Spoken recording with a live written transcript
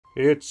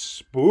It's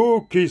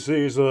spooky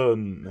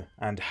season,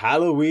 and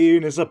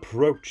Halloween is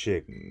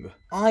approaching.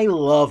 I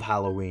love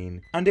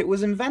Halloween, and it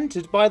was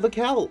invented by the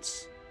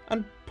Celts,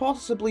 and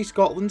possibly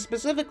Scotland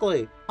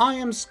specifically. I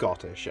am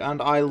Scottish,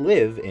 and I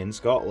live in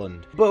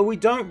Scotland, but we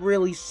don't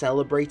really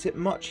celebrate it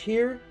much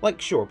here. Like,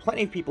 sure,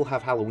 plenty of people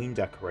have Halloween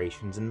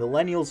decorations, and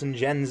millennials and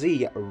Gen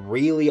Z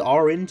really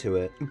are into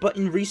it, but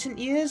in recent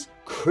years,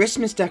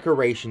 Christmas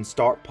decorations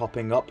start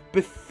popping up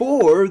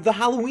before the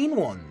Halloween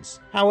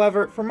ones.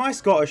 However, for my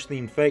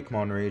Scottish-themed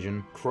Fakemon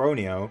region,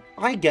 Croneo,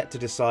 I get to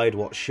decide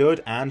what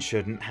should and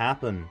shouldn't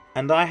happen,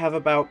 and I have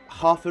about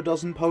half a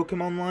dozen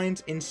Pokemon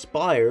lines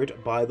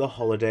inspired by the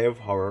Holiday of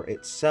Horror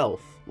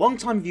itself.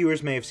 Long-time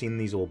viewers may have seen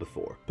these all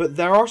before, but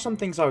there are some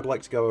things I would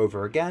like to go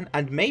over again,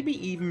 and maybe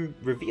even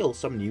reveal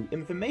some new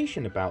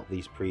information about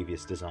these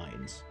previous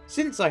designs.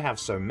 Since I have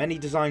so many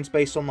designs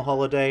based on the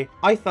holiday,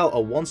 I felt a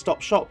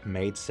one-stop shop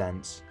made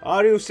sense.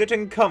 Are you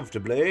sitting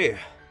comfortably?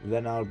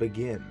 Then I'll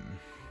begin.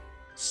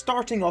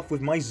 Starting off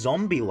with my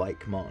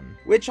zombie-like mon,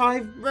 which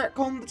I've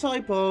retconned the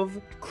type of.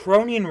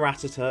 Cronean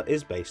Rattata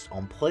is based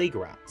on plague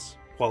rats,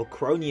 while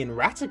Cronean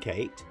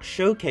Raticate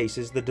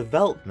showcases the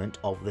development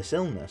of this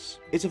illness.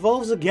 It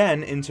evolves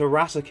again into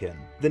Ratikin,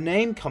 the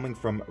name coming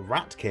from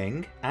Rat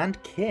King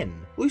and Kin,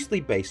 loosely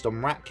based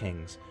on Rat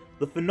Kings,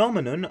 the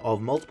phenomenon of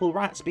multiple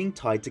rats being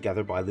tied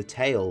together by the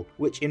tail,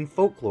 which in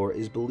folklore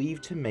is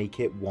believed to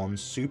make it one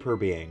super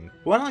being.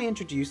 When I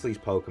introduced these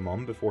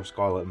Pokemon before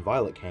Scarlet and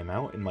Violet came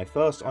out in my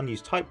first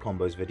unused type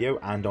combos video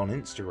and on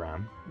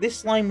Instagram, this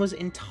slime was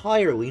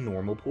entirely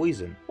normal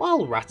poison.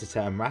 While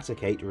Rattata and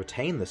Raticate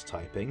retain this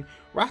typing,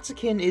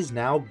 Ratikin is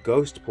now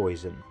ghost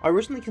poison. I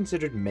originally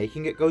considered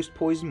making it ghost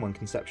poison when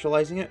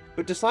conceptualizing it,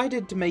 but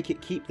decided to make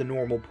it keep the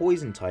normal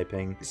poison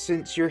typing,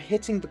 since you're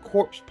hitting the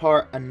corpse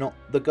part and not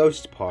the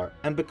ghost part,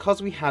 and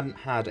because we hadn't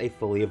had a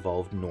fully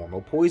evolved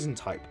normal poison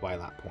type by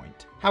that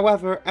point.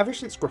 However, ever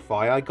since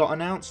Grafai got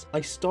announced,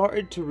 I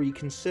started to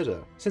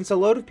reconsider, since a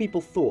load of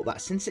people thought that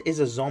since it is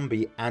a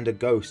zombie and a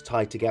ghost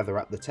tied together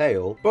at the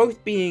tail,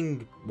 both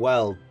being,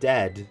 well,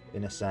 dead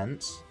in a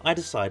sense, I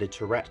decided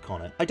to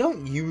retcon it. I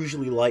don't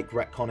usually like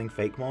retconning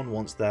Fakemon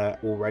once they're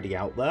already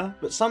out there,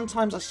 but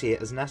sometimes I see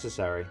it as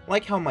necessary.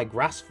 Like how my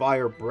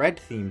Grassfire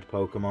bread-themed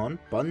Pokemon,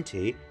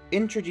 Bunty,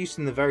 introduced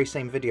in the very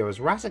same video as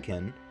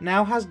Ratikin,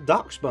 now has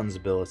Darkspon's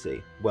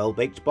ability,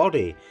 Well-Baked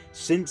Body,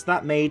 since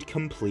that made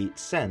complete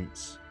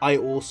sense. I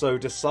also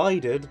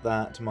decided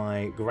that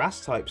my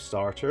Grass-type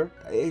starter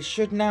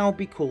should now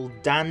be called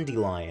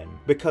Dandelion,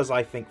 because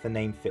I think the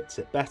name fits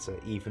it better,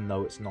 even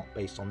though it's not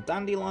based on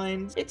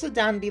dandelions, it's a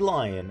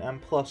dandelion,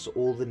 and plus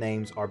all the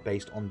names are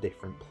based on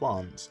different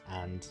plants,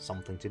 and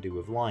something to do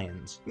with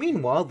lions.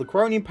 Meanwhile, the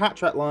Cronean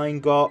Patrat line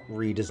got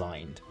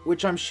redesigned,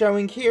 which I'm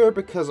showing here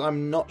because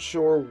I'm not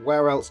sure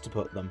where else to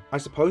put them. I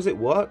suppose it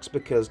works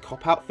because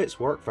cop outfits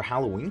work for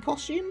Halloween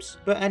costumes?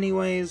 But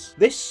anyways,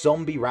 this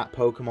zombie rat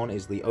Pokemon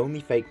is the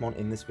only Fakemon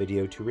in this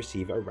video to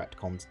receive a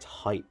retconned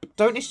type.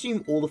 Don't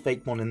assume all the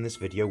Fakemon in this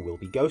video will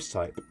be ghost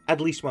type, at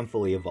least when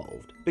fully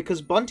evolved,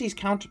 because Bunty's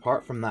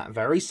counterpart from that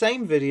very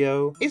same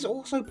video is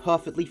also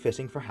perfectly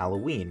fitting for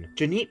Halloween.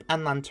 Janeep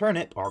and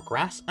Lanturnip are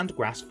grass and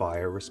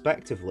grassfire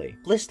respectively.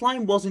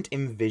 Blissline wasn't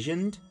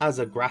envisioned as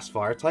a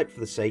grassfire type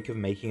for the sake of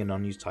making an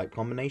unused type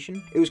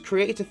combination, it was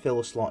created to fill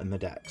a slot in the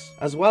dex,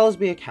 as well as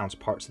be a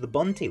counterpart to the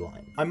Bunty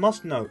line. I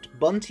must note,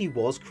 Bunty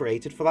was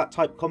created for that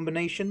type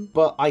combination,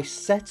 but I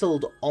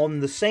settled on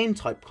the same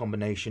type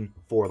combination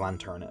for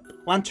Lanturnip.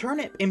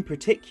 Lanturnip in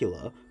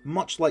particular,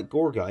 much like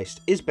Gourgeist,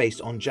 is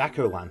based on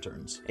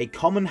jack-o'-lanterns, a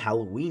common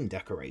Halloween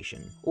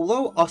decoration.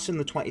 Although us in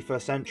the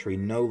 21st century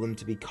know them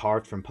to be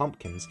carved from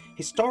pumpkins,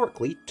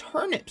 historically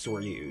turnips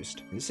were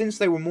used, since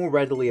they were more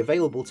readily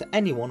available to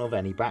anyone of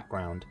any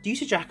background. Due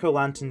to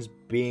jack-o'-lanterns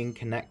being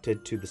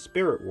connected to the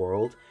spirit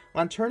world,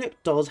 Lanturnip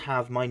does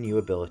have my new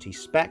ability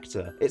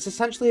Spectre. It's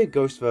essentially a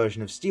ghost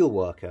version of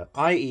Steelworker,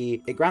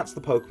 i.e. it grants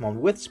the Pokemon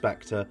with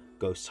Spectre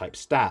ghost type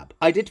stab.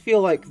 I did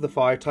feel like the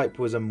fire type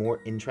was a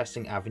more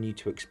interesting avenue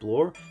to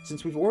explore,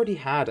 since we've already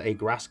had a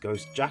grass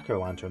ghost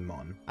jack-o'-lantern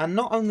mon, and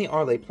not only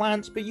are they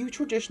plants, but you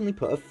traditionally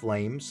put a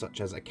flame,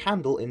 such as a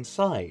candle,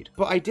 inside.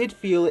 But I did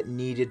feel it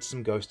needed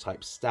some ghost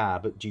type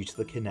stab due to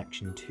the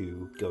connection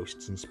to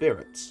ghosts and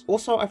spirits.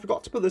 Also, I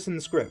forgot to put this in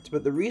the script,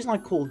 but the reason I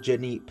called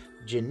Janeep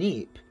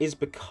Janeep is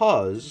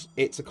because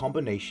it's a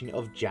combination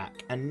of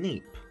Jack and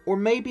Neep. Or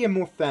maybe a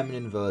more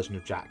feminine version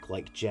of Jack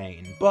like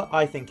Jane, but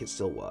I think it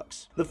still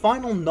works. The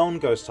final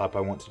non-ghost type I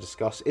want to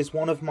discuss is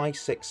one of my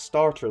 6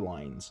 starter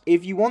lines.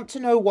 If you want to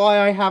know why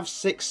I have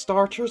 6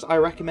 starters, I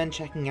recommend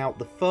checking out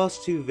the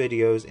first 2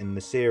 videos in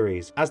the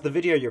series. As the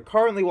video you're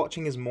currently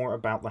watching is more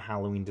about the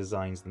Halloween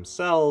designs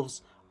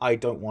themselves, I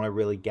don't want to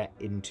really get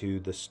into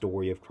the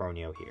story of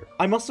Croneo here.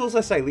 I must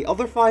also say, the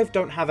other 5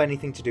 don't have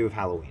anything to do with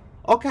Halloween.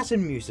 Occat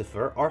and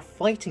Mewsifur are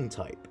fighting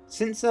type,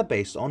 since they're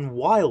based on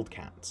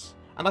wildcats.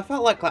 and I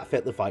felt like that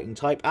fit the fighting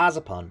type as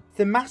a pun.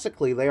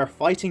 Thematically, they are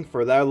fighting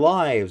for their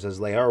lives as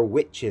they are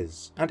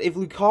witches, and if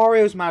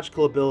Lucario's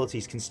magical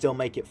abilities can still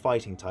make it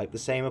fighting type, the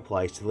same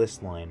applies to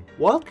this line.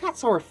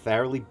 Wildcats are a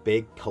fairly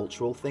big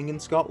cultural thing in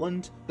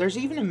Scotland. There's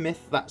even a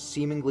myth that's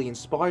seemingly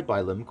inspired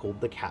by them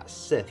called the Cat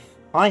Sith.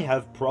 I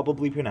have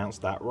probably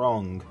pronounced that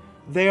wrong.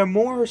 They are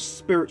more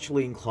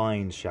spiritually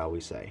inclined, shall we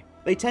say.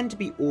 They tend to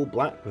be all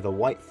black with a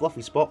white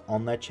fluffy spot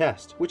on their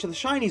chest, which the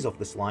shinies of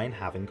this line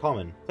have in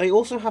common. They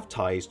also have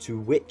ties to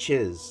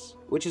witches,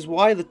 which is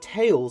why the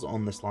tails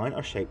on this line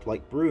are shaped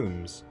like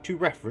brooms, to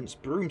reference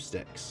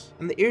broomsticks.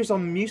 And the ears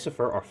on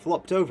Mewsifur are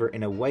flopped over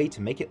in a way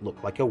to make it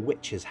look like a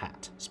witch's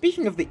hat.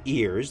 Speaking of the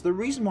ears, the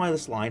reason why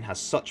this line has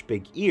such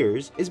big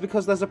ears is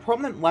because there's a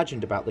prominent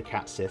legend about the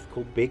Cat Sith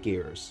called Big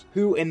Ears,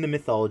 who in the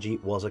mythology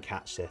was a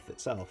Cat Sith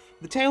itself.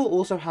 The tail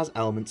also has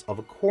elements of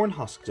a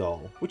cornhusk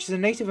doll, which is a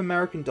Native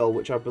American doll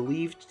which are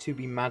believed to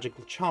be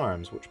magical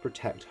charms which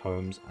protect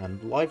homes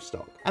and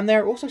livestock. And they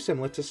are also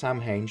similar to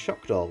Samhain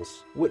shock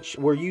dolls, which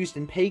were used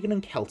in pagan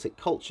and Celtic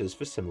cultures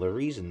for similar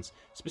reasons,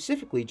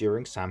 specifically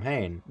during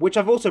Samhain, which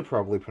I've also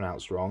probably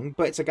pronounced wrong,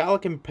 but it's a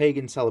Gallic and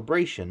pagan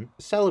celebration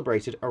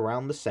celebrated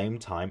around the same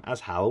time as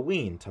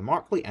Halloween to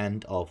mark the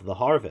end of the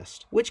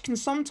harvest, which can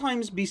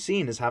sometimes be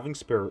seen as having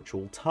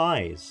spiritual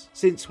ties.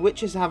 Since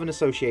witches have an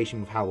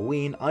association with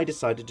Halloween, I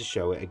decided to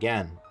show it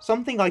again.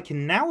 Something I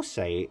can now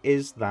say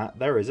is that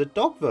there is a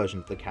dog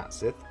version of the Cat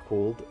Sith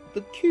called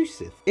the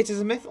Q-Sith. It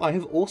is a myth I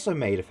have also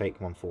made a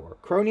Fakemon for.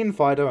 Cronean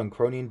Fido and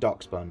Cronean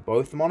Doxbun,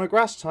 both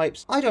monograss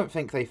types. I don't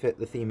think they fit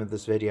the theme of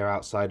this video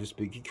outside of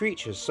spooky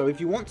creatures, so if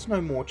you want to know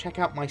more, check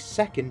out my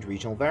second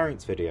regional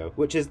variants video,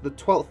 which is the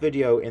 12th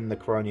video in the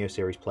Croneo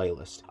series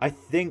playlist. I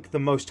think the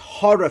most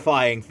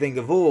horrifying thing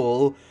of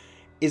all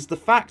is the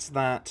fact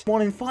that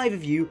 1 in 5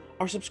 of you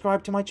are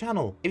subscribed to my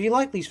channel. If you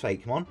like these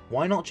Fakemon,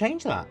 why not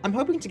change that? I'm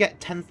hoping to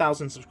get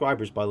 10,000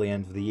 subscribers by the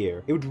end of the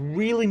year. It would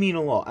really mean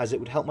a lot, as it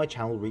would help my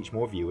channel reach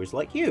more viewers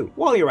like you.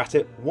 While you're at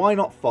it, why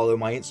not follow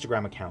my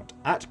Instagram account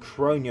at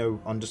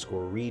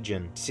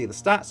Croneo_region to see the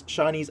stats,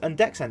 shinies, and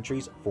dex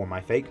entries for my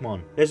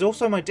Fakemon. There's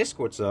also my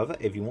Discord server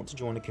if you want to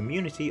join a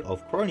community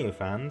of Croneo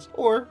fans,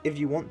 or if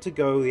you want to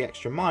go the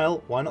extra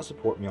mile, why not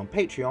support me on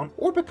Patreon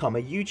or become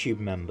a YouTube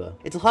member.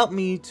 It'll help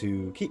me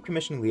to keep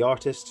commissioning the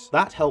artists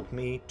that help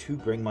me to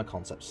bring my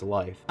concepts to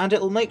life, and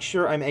it'll make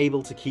sure I'm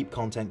able to keep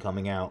content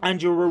coming out,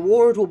 and your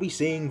reward will be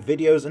seeing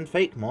videos and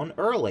Fakemon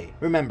early.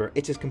 Remember,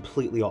 it is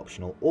completely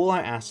optional. All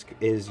I ask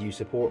is you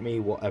support me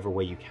whatever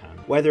way you can,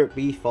 whether it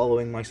be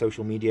following my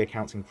social media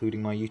accounts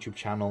including my YouTube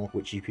channel,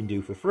 which you can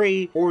do for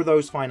free, or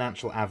those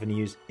financial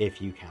avenues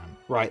if you can.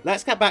 Right,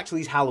 let's get back to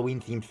these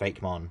Halloween themed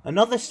Fakemon.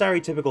 Another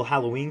stereotypical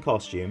Halloween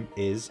costume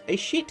is a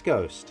sheet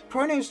ghost.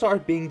 Croneo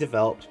started being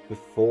developed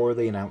before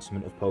the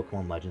announcement of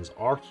Pokemon Legends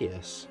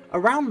Arceus.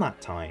 Around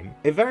that time,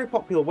 a very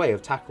popular way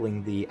of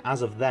tackling the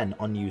as of then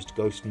unused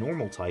ghost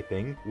normal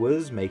typing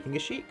was making a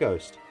sheet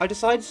ghost. I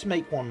decided to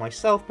make one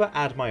myself but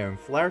add my own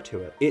flair to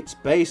it. It's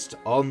based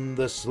on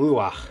the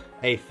Sluach,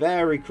 a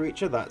fairy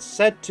creature that's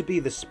said to be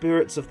the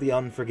spirits of the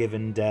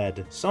unforgiven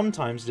dead,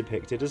 sometimes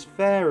depicted as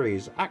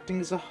fairies, acting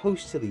as a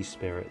host to these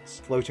spirits,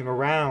 floating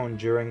around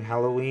during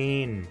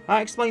Halloween.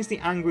 That explains the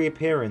angry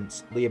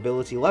appearance, the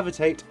ability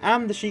levitate,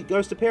 and the sheet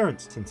ghost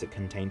appearance, since it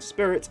contains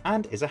spirits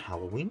and is a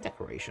Halloween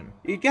decoration.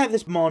 You'd get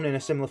this mon in a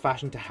similar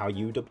fashion to how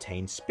you'd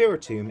obtain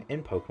Spiritomb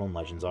in Pokemon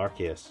Legends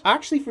Arceus. I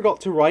actually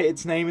forgot to write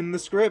its name in the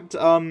script.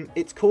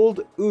 It's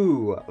called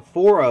Oooo,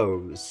 4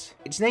 O's.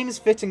 Its name is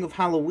fitting of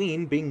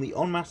Halloween being the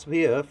onomatopoeia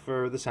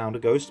for the sound a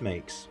ghost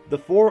makes. The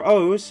 4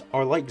 O's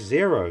are like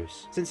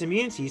zeros, since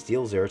immunities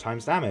deal 0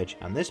 times damage,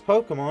 and this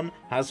Pokemon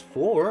has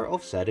 4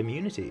 of said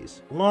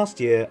immunities. Last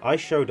year, I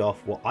showed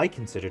off what I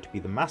consider to be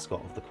the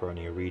mascot of the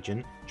Croneo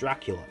region,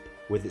 Draculup,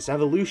 with its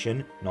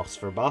evolution,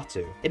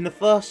 Nosferbatu, in the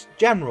first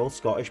general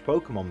Scottish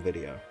Pokemon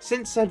video.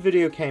 Since said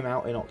video came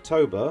out in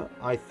October,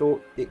 I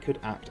thought it could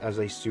act as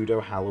a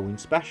pseudo-Halloween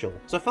special,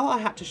 so I felt I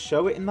had to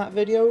show it in that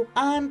video,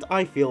 and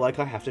I feel like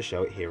I have to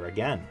show it here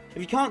again.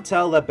 If you can't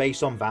tell, they're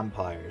based on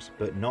vampires,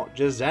 but not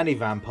just any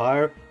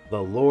vampire,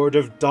 the Lord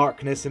of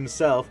Darkness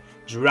himself,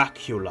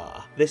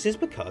 Dracula. This is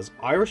because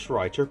Irish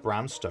writer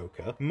Bram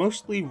Stoker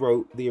mostly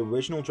wrote the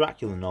original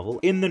Dracula novel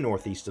in the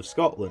northeast of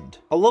Scotland.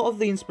 A lot of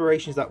the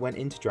inspirations that went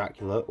into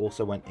Dracula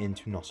also went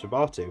into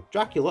Nosferbatu.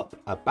 Draculup,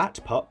 a bat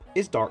pup,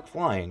 is dark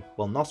flying,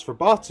 while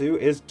Nosferbatu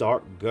is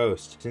dark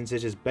ghost, since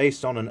it is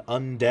based on an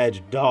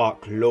undead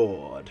dark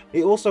lord.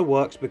 It also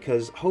works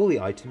because holy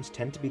items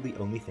tend to be the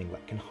only thing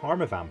that can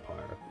harm a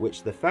vampire,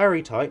 which the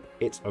fairy type,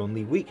 its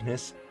only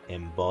weakness,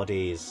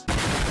 embodies.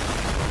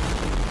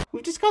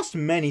 We've discussed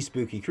many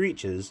spooky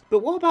creatures, but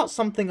what about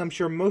something I'm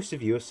sure most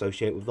of you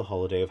associate with the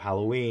holiday of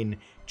Halloween?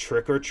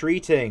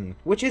 trick-or-treating,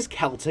 which is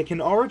Celtic in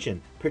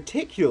origin,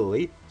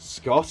 particularly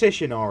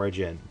Scottish in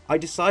origin. I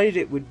decided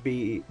it would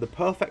be the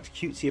perfect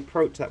cutesy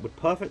approach that would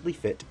perfectly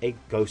fit a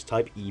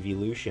ghost-type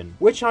evolution,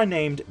 which I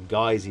named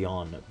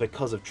Guiseon,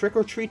 because of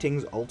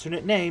trick-or-treating's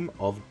alternate name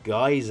of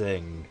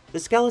guising. The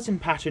skeleton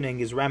patterning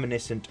is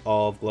reminiscent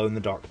of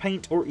glow-in-the-dark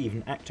paint or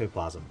even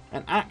ectoplasm,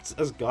 and acts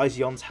as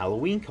Guiseon's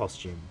Halloween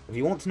costume. If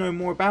you want to know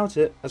more about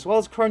it, as well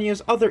as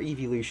Croneo's other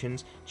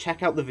evolutions,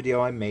 check out the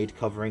video I made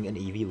covering an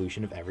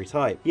evolution of every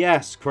type.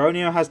 Yes,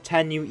 Croneo has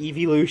 10 new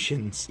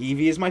evolutions.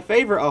 Eevee is my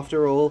favourite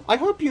after all. I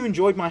hope you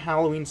enjoyed my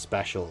Halloween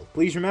special.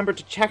 Please remember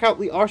to check out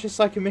the artists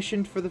I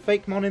commissioned for the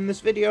Fakemon in this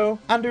video,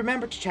 and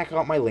remember to check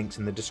out my links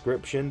in the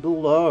description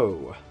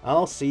below.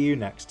 I'll see you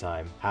next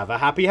time. Have a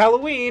happy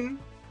Halloween!